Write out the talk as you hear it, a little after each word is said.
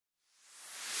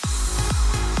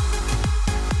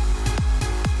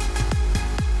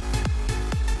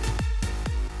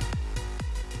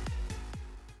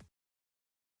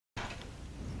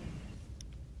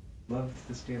of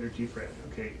the standard Jeep red.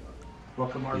 Okay.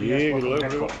 Welcome RBS. Yeah, welcome hello,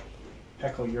 Heckle. hello.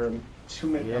 Heckle, you're a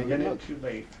minute too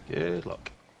late. Good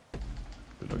luck.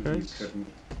 You couldn't,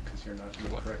 because you're not in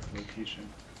the correct location.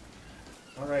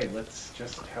 Alright, let's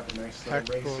just have a nice little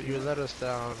race. Heckle, you let us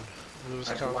down. We was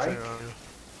counting on you.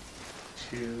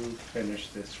 To finish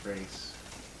this race.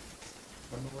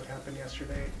 Remember what happened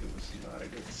yesterday? It was not a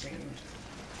good scene.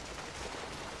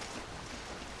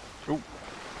 Oh.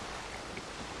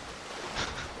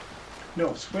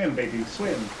 No, swim, baby,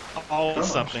 swim. Oh, Come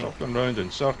something. Stopping round in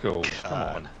circles. Come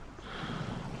on.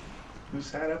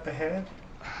 Who's that up ahead?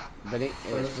 Benny,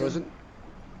 it's frozen.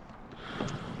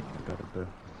 Got a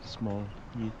small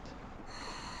yeet.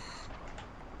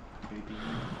 Baby.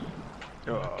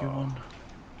 Oh. Good one.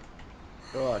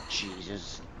 Oh,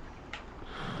 Jesus.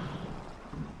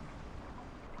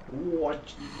 Oh,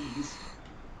 jeez.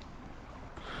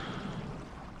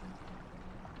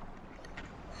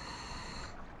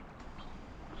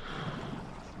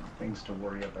 Things to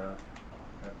worry about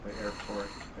at the airport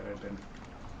that I've been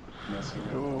messing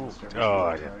up almost every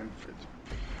Oh, single yeah. time.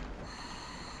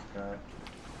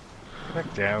 Got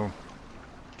Back down.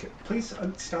 please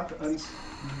stop.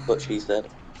 But she said.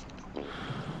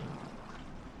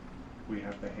 We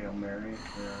have the Hail Mary,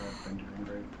 where I've been doing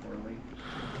very poorly.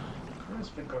 The car has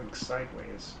been going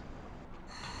sideways.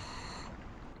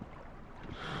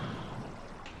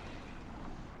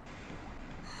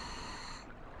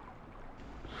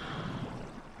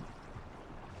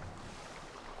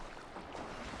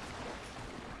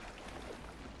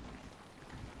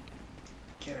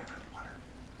 Get out of the water.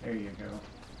 There you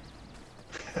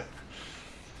go.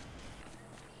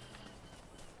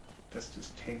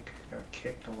 Vesta's tank got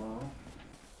kicked along.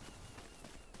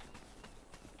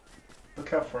 Look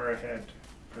how far ahead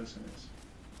prison is.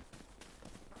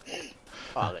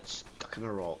 Oh, it's stuck in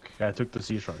a rock. Yeah, I took the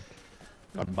sea shark.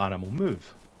 An animal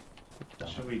move. What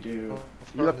should we do?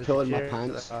 You were pulling my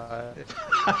pants.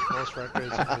 Most records in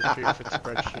the history for the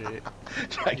spreadsheet.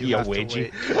 Jackie, You a have to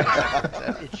wedgie. wait.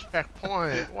 At each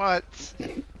checkpoint. What?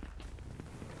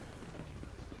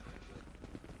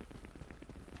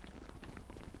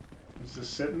 Is this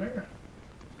sitting there?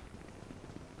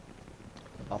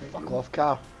 Oh, fuck off,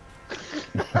 car.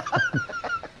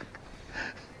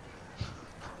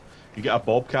 You get a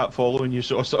bobcat following you,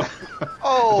 sort of.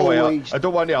 Oh, I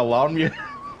don't want to alarm you.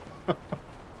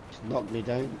 He's knocked me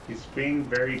down. He's being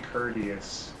very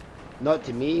courteous. Not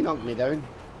to me, he knocked me down.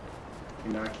 He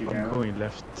knock you I'm down. going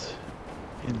left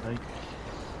in like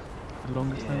the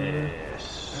longest time ever. I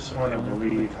just want to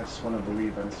believe. I just want to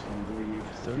believe. I just want to believe.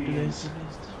 30 Please. days at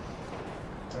least.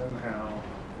 Somehow,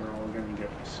 we're all going to get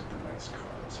super nice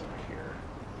cars over here.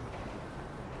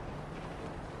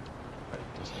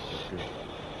 It doesn't look good.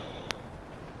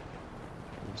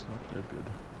 It's not that good.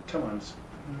 Come on.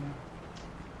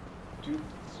 Dude,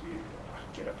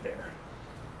 get up there.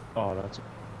 Oh, that's a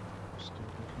stupid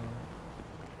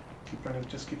Keep running,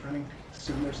 just keep running.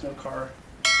 Assume there's no car.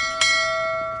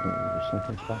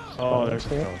 Oh, there's a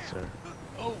crowd there.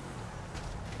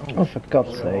 Oh, for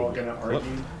God's We're all sake. going to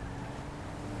argue.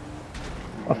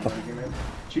 Oh, for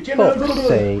Fuck's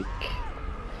sake.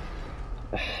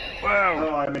 Wow.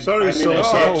 Oh, I'm in, Sorry, I'm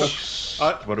Sauce. in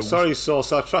a Sorry,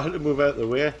 Sauce. I'm trying to move out of the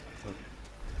way.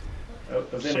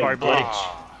 Sorry, buddy.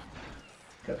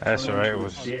 That's alright, it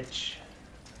was- Ditch.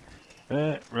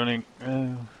 Running.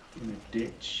 In a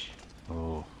ditch.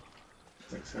 Oh.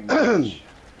 It's like saying ditch.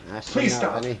 Nice Please thing,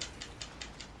 that, stop. Vinny.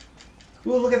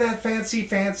 Ooh, look at that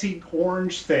fancy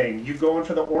orange thing. You going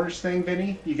for the orange thing,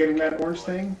 Vinny? You getting that orange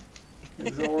thing?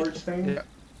 Is the orange thing? Yeah.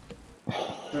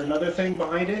 Is there another thing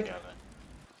behind it?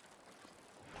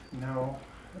 No.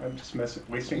 I'm just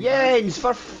wasting time. Jens,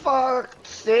 for fuck's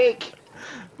sake!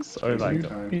 Sorry, Wasting like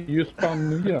time. You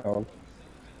spun me out.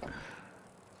 It's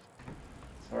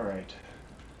alright.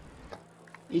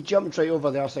 He jumped right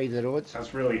over the other side of the road. I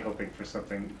was really hoping for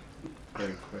something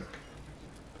very quick.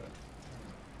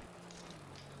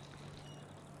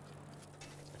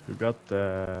 who got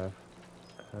the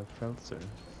Feltzer?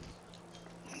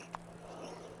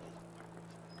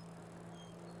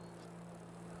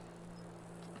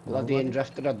 Bloody and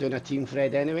Drifter are doing a team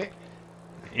Fred anyway.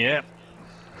 Yeah.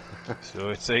 So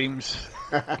it seems.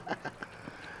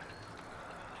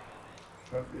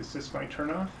 Is this my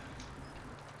turn off?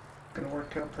 Gonna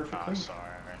work out perfectly? Sorry.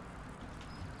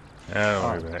 Yeah, don't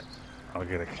worry about it. I'll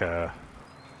get a car.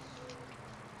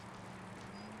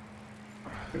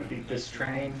 Gonna beat this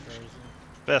train.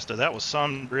 Vesta, that was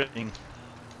sun dripping.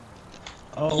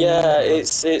 Oh, Yeah,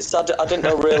 it's. I didn't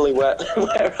know really where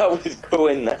I was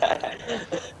going there.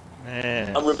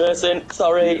 Man. I'm reversing.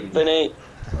 Sorry, Vinny.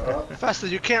 Fasta,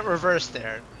 you can't reverse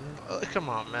there. Come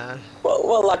on, man.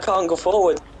 Well, I can't go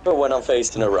forward when I'm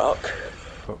facing a rock.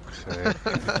 Fuck's sake.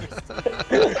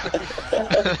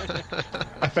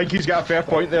 I think he's got a fair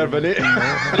point there, Vinny.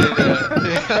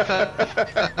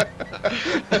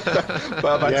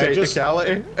 But my Yeah,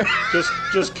 technicality.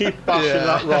 Just keep bashing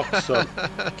that rock, son.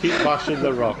 Keep bashing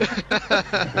the rock.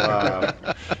 Wow.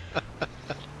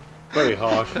 Very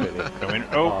harsh, Vinny. Coming.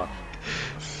 Oh, Harsh.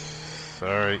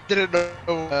 sorry. Didn't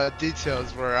know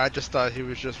details where I just thought he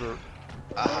was just.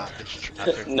 It's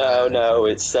traffic. No,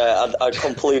 it's I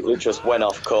completely just went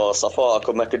off course. I thought I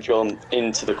could make a jump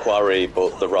into the quarry,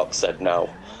 but the rock said no.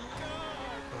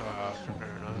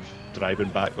 Fair enough. Driving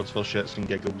backwards for shits and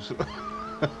giggles.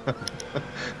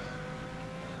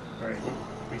 Alright,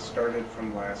 we started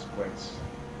from last place.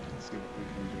 Let's see what we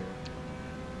can do.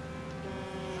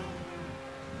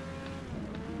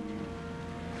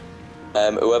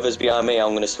 Whoever's behind me, I'm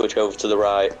going to switch over to the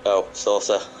right. Oh,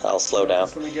 Saucer, I'll slow down.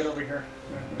 Just let me get over here.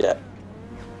 Yeah.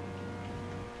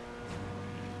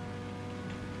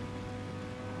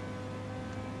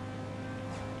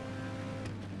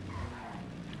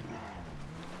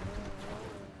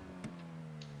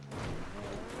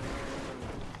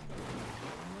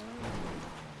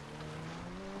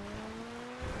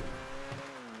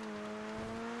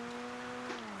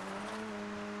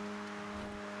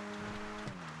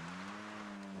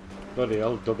 Bloody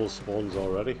hell, double spawns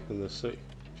already in this city.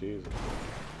 Jesus.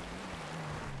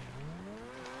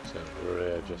 It's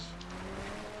outrageous.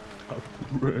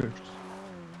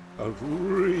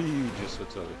 Outrageous, I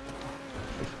tell you.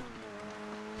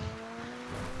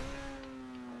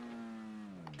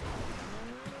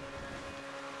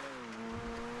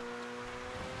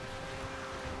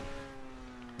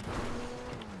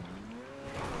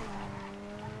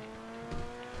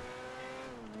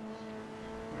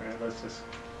 Alright, let's just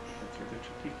get through the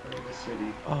tricky part of the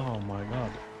city. Oh my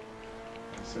god.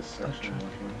 It's this section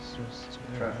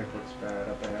looking. Traffic looks bad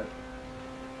up ahead.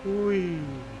 Whee!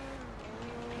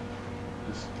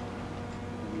 Just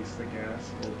release the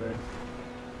gas a little bit.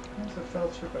 There's a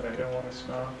filter, but I don't want to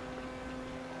stop.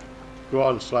 Go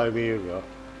on, Slimy, you go.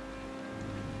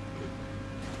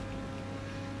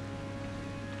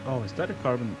 Oh, is that a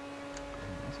carbon?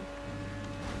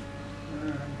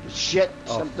 Shit,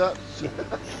 Oh. jumped up.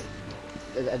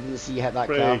 I didn't see you hit that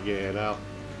Pray car. again now.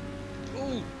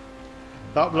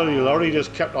 That bloody lorry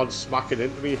just kept on smacking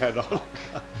into me head on.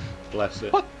 Bless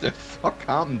it. What the fuck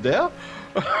happened there?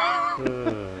 Oh,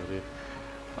 dear.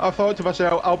 I thought to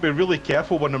myself, I'll be really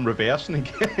careful when I'm reversing in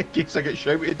case I get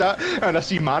shouted at, and I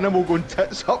see Manimal going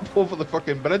tits up over the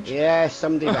fucking bridge. Yeah,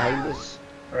 somebody behind us.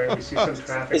 Alright, we see some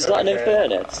traffic. Is up that an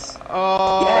ahead. Infernus?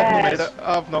 Oh, Yes! I've not made it.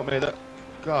 I've not made it.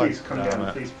 God Please come damn down,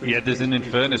 it. please, please. Yeah, there's please, an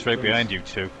please, Infernus please, right please. behind you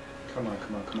too. Come on,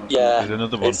 come on, come on. Yeah. There's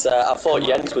another one. It's, I thought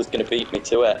Jens was going to beat me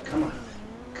to it. Come on.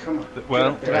 Come on.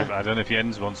 Well, Get up there. I don't know if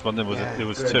Jens wants one. There was Yeah, there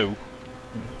was good. two.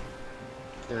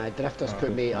 Drifters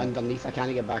put me underneath. I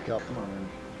can't get back up. Come on, man.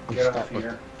 I'm Get stuck. off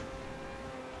here.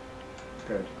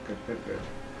 Good, good, good, good.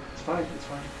 It's fine, it's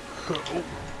fine. Oh,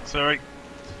 sorry,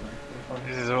 It's fine, we're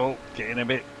this fine. is all getting a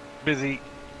bit busy.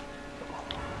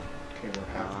 Okay, we're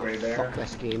halfway Fuck there.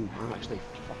 this game. I'm actually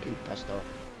fucking pissed off.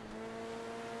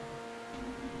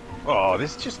 Oh,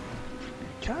 this just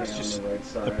cars Okay, just on the right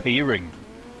side. appearing.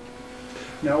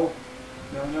 No.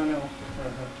 No, no, no.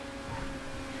 Uh-huh.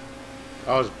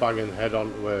 I was banging head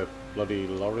onto a bloody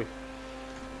lorry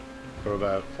for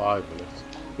about 5 minutes.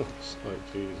 It's like,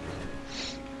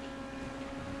 Jesus.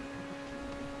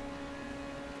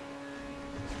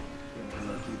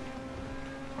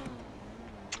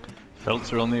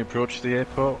 Filter on the approach to the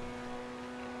airport.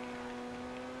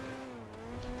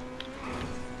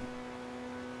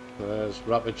 There's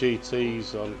Rapid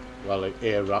GTs on, well, like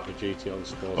Air Rapid GT on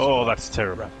sports. Oh, that's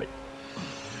terrible.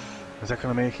 Is that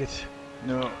gonna make it?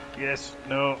 No. Yes.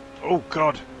 No. Oh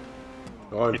God.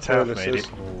 Oh, It's half made Infernus. it.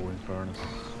 Oh, in fairness.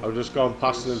 I've just gone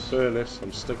past an Infernus.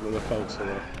 I'm sticking with the Felter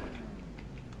there.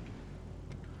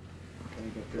 Can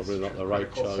you get this Probably not the right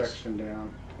critical choice. section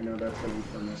down? I know that's an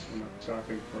Infernus. We're not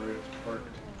talking for it. It's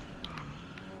parked.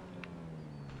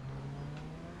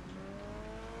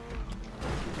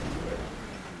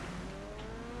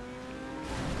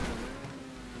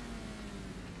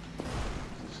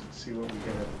 Let's see what we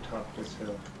get at the top of this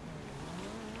hill.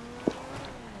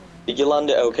 Did you land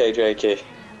it okay, Jakey?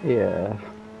 Yeah.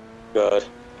 Good.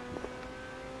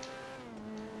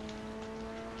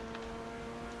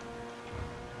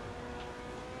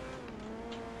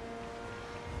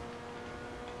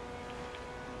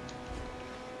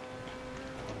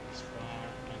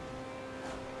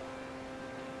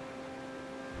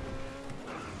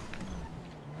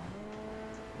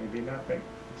 Maybe nothing.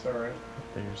 It's alright.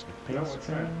 There's the No, pace it's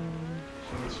not. train.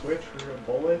 Should we switch for a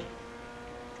bullet?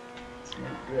 It's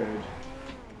not good.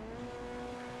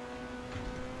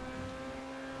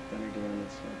 Then again,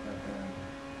 it's not that bad.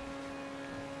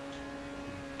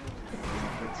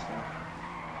 Good stuff.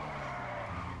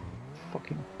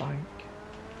 Fucking bike.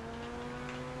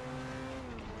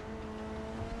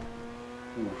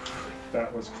 Oof,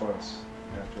 that was close,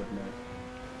 I have to admit.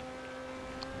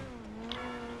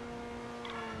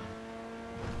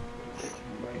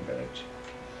 My bad.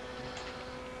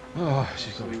 Oh,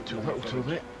 she's got to be too little too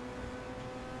late.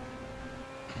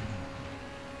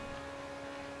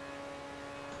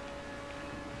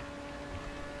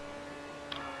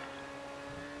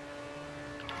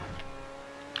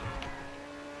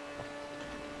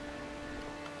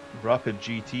 Rapid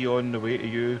GT on the way to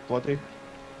you, bloody.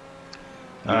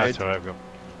 Ah, that's alright, I've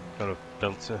got a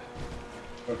filter.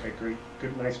 Okay, great.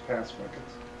 Good, nice pass,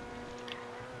 Buckets.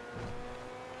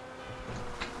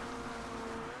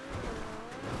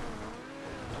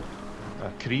 A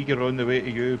Krieger on the way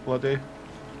to you, bloody.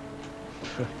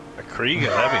 A Krieger,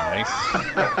 that'd be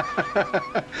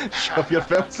nice. Shove your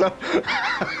filter.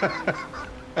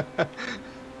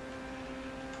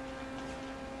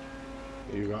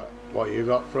 You got what you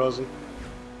got, Frozen?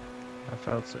 I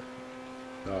felt it.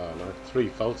 Oh no, 3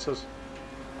 Felters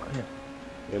Oh,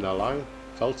 yeah. in a line.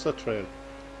 Felter train.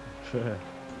 Fair.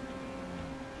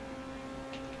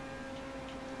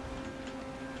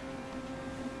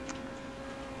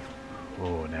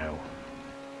 Oh, no.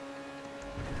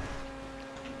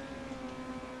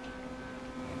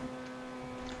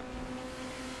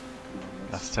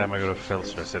 Last time I got a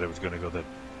filter, I said I was going to go the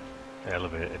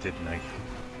elevator, didn't I?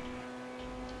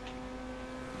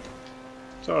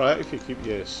 It's alright if you keep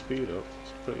your speed up.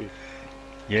 It's pretty.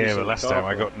 Yeah, decent but last car time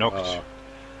I for- got knocked, Oh,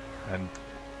 and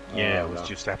yeah, I Oh, was no.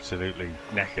 just absolutely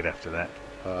knackered after that.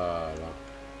 no.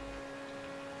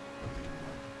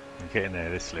 I'm getting there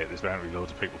this late, there's bound to be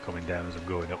loads of people coming down as I'm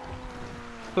going up.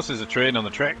 Plus there's a train on the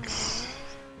tracks,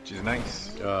 which is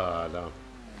nice. No.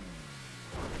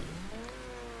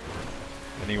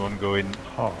 Anyone going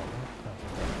Oh.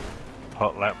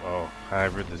 hot lap or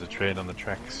hybrid, there's a train on the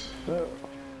tracks.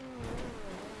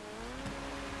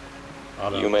 I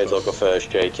don't You may as well go trust- first,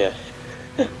 JK.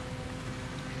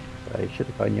 I should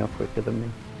have gone you off quicker than me.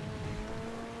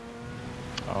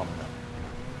 Oh no.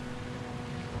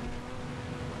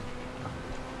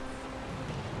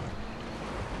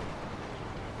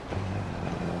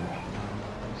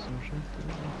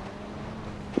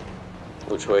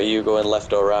 Which way are you going,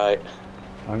 left or right?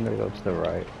 I'm gonna go to the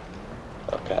right.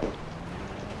 Okay.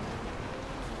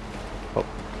 Oh,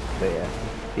 there.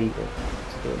 Beat it.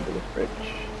 Still under the bridge.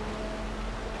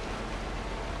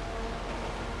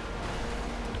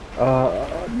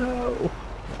 No.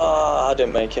 Ah, I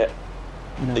didn't make it.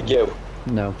 No. Did you?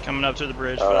 No. Coming up to the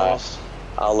bridge, All right. fellas.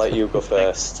 I'll let you go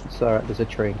first. It's alright, there's a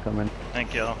train coming.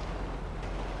 Thank y'all.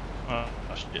 Oh,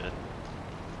 shit.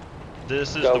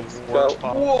 This is Go, the worst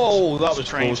go. Whoa, that was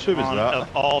train close. Who was spawn that?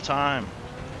 of all time.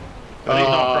 But he's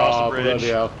not across the bridge. Bloody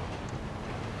hell.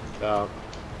 No.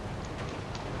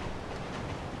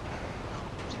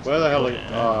 Where the hell are you?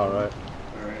 Yeah. Oh, right.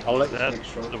 Alright, I'll let- let's That's make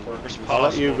sure the before- worst I'll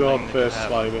let you possible go thing that first,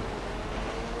 could happen. Slimy.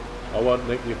 I won't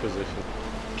nick your position.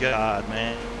 God,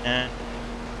 man.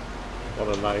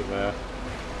 What a nightmare.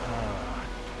 Ah,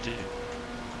 dude.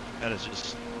 That is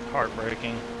just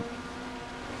heartbreaking.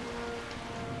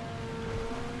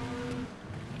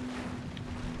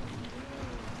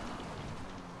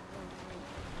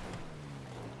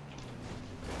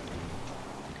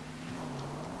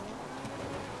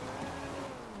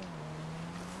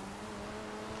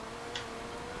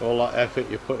 All that effort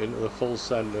you put into the full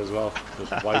send as well.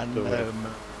 Just I wiped know, away.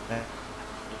 man.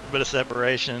 Bit of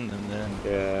separation and then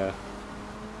Yeah.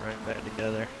 right back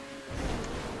together.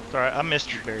 It's alright, I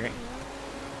missed you, Barry.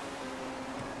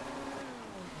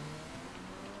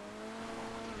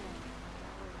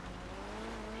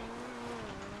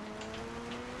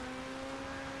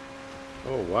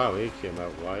 Oh wow, he came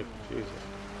out wide. Jesus.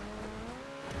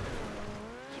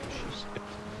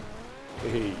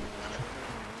 Hey.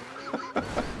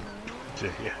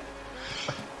 Yeah.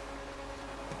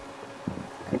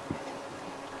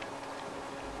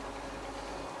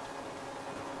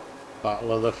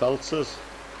 Battle of the Felters.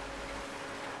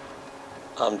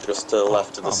 I'm just to the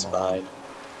left of the come spine.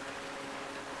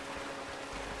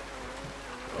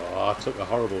 Oh, I took a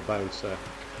horrible bounce there.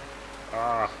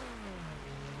 Ah.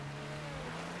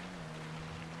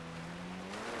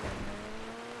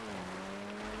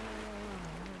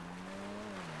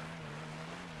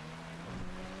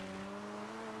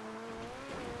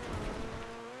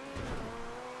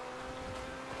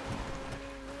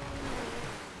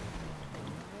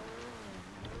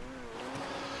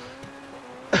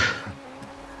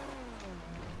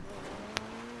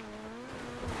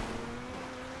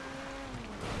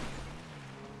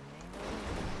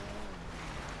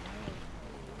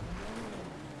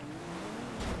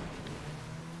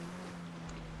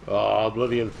 Oh,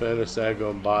 bloody Infernus there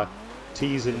going by.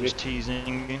 Teasing me. Just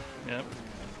teasing me. Yep.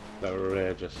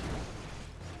 Outrageous.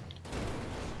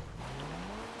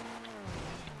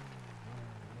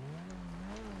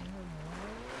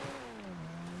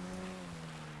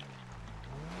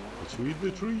 Between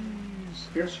the trees.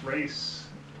 Fierce race.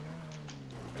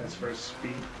 As far as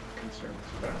speed concerns,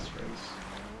 fast race.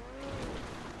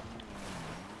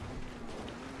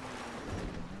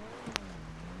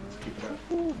 Let's keep it up.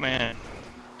 Ooh, man.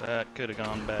 That could have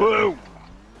gone bad. Whoa!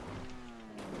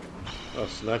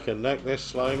 That's neck and neck, this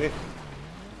Slimy.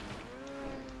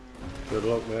 Good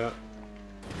luck, mate.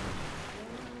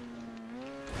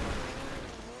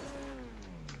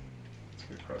 Let's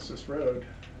get across this road.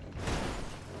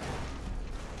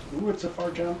 Ooh, it's a far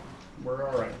jump. We're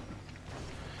alright.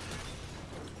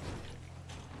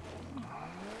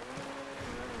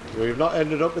 We've not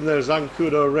ended up in the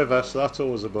Zancudo River, so that's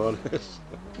always a bonus.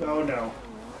 Oh no.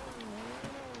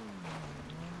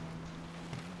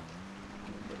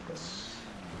 Get this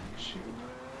shoe.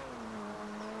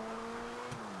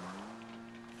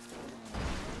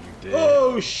 You did.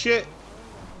 Oh shit!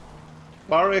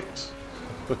 Barracks!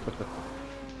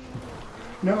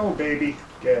 No, baby.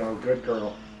 Gail, good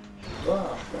girl.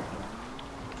 Ah,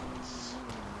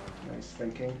 nice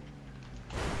thinking.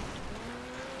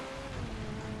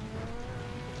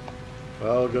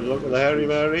 Well, good luck with the Harry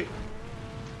Mary. Get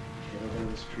over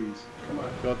those trees. Come on.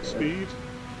 Godspeed.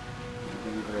 You're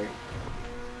doing great.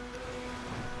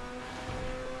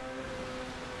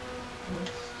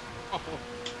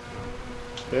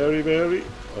 Harry Mary,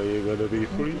 are you gonna be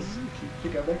free? Keep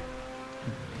together.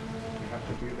 We have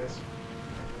to do this.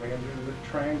 Land into the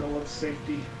triangle of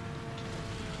safety.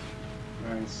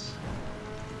 Nice.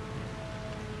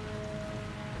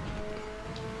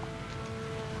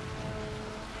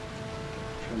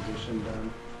 Transition done.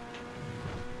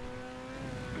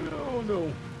 No, no.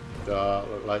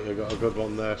 Look like you got a good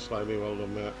one there, Slimy. Well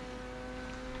done, mate.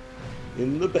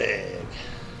 In the bag.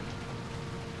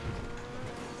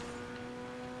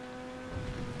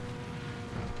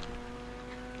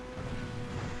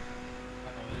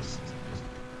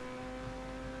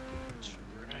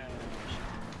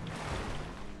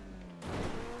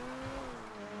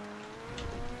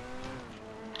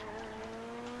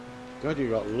 God,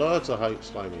 you got loads of height,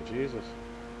 Slimy. Jesus.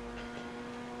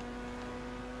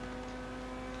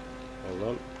 Well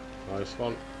done. Nice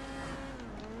one.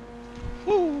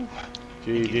 Woo!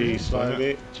 GG,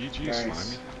 Slimy. GG,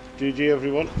 Nice. Slimy. GG,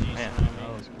 everyone. Man.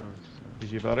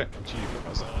 Did you about it?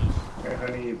 Okay,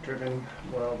 honey, you've driven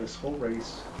well this whole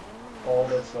race. All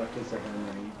that's left is the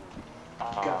hammer. You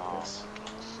got this.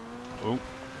 Oh.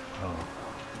 Oh.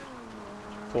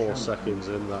 4 seconds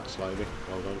in that, Slimy.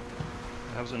 Well done.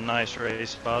 That was a nice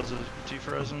race. Bods of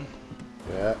G-Frozen.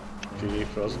 Yeah. GG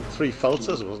Frozen. 3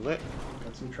 Felters, wasn't it?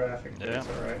 Got some traffic. Yeah. That's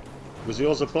alright. Was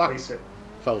yours a black Place it.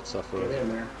 Felter for Get us? in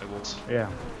there. It was. Yeah.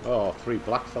 Oh, 3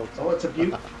 black Felters. Oh, it's a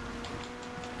beaut.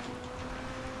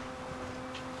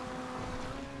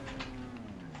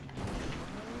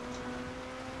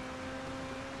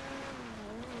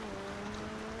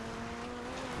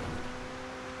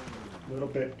 A little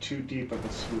bit too deep of a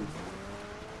swoop.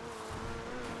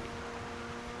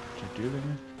 What you do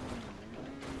again?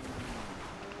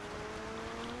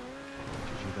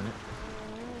 Did you win it?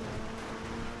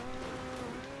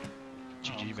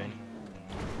 GG, Vinny.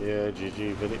 Yeah, GG,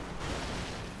 Vinny.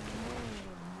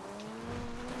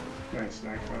 Nice,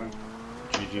 Nikon.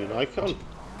 GG Nikon.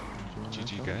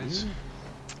 GG, guys.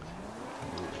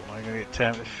 Am I going to get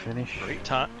time to finish?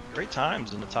 Great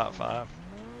times in the top 5.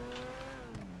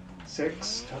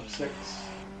 6, top 6.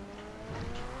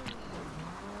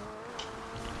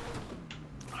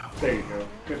 There you go.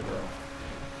 Good girl.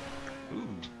 Ooh,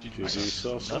 GG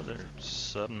sauce. another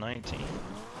sub 19.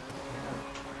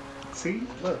 See?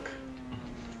 Look.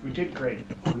 We did great.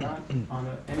 We're not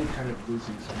on any kind of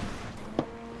losing streak.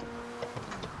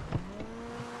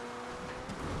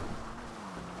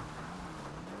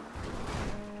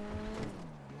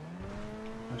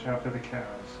 Watch out for the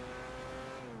cows.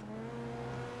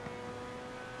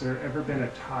 Has there ever been a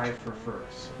tie for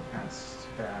first? Asked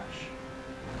Bash.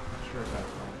 Not sure about that.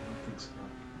 I don't think so.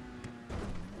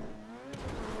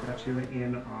 Got you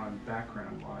in on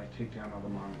background while I take down all the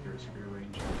monitors,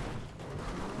 rearrange them.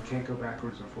 You can't go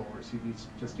backwards or forwards, he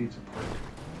just needs a break.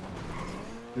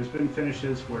 There's been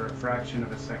finishes where a fraction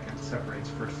of a second separates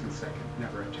first and second,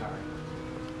 never a tie.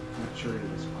 I'm not sure it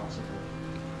is possible.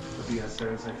 Sophia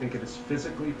says, I think it is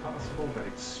physically possible, but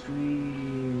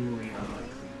extremely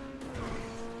unlikely.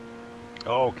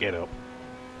 Oh, get up.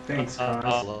 Thanks,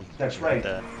 Connor. That's right.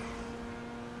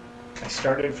 I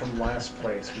started from last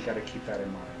place. We got to keep that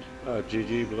in mind.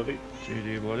 GG, bloody.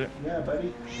 GG, bloody. Yeah,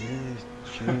 buddy.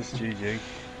 Cheers, GG.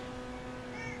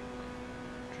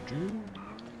 GG.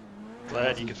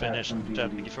 Glad you could finish. Back from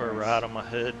Jumped DVD you for a days. ride on my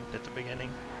hood at the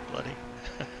beginning. Bloody.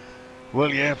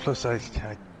 Well, yeah, plus I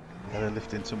had to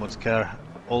lift in someone's car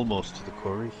almost to the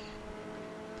quarry.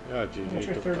 Yeah, What's GG.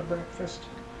 your took third that. breakfast?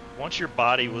 Once your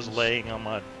body was laying on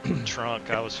my trunk,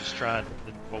 I was just trying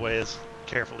to away as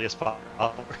carefully as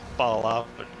possible, fall off,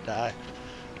 but die.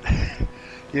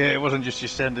 Yeah, it wasn't just your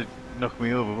standard knock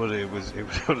me over, was it? It was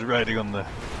I was riding on the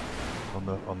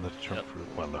trunk Yep. for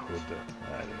well the hood,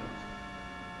 I don't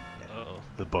know, Uh-oh.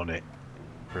 the bonnet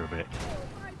for a bit.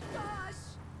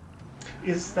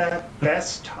 Is that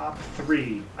best top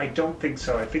 3? I don't think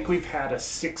so. I think we've had a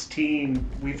 16.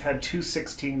 We've had 2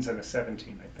 16s and a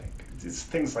 17. I think it's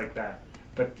things like that.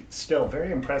 But still,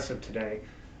 very impressive today.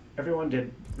 Everyone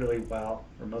did really well,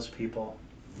 or most people.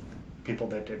 People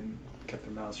that didn't kept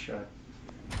their mouths shut.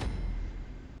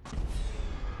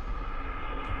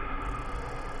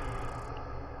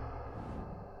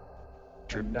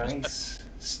 A nice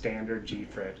standard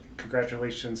G-Fred.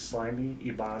 Congratulations, Slimy,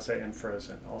 Ibaza, and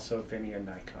Frozen. Also, Vinny and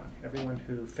Nikon. Everyone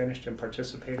who finished and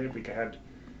participated. We had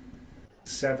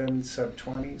 7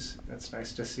 sub-20s. That's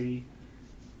nice to see.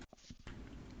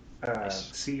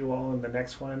 Nice. See you all in the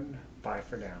next one. Bye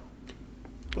for now.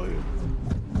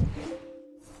 Bye.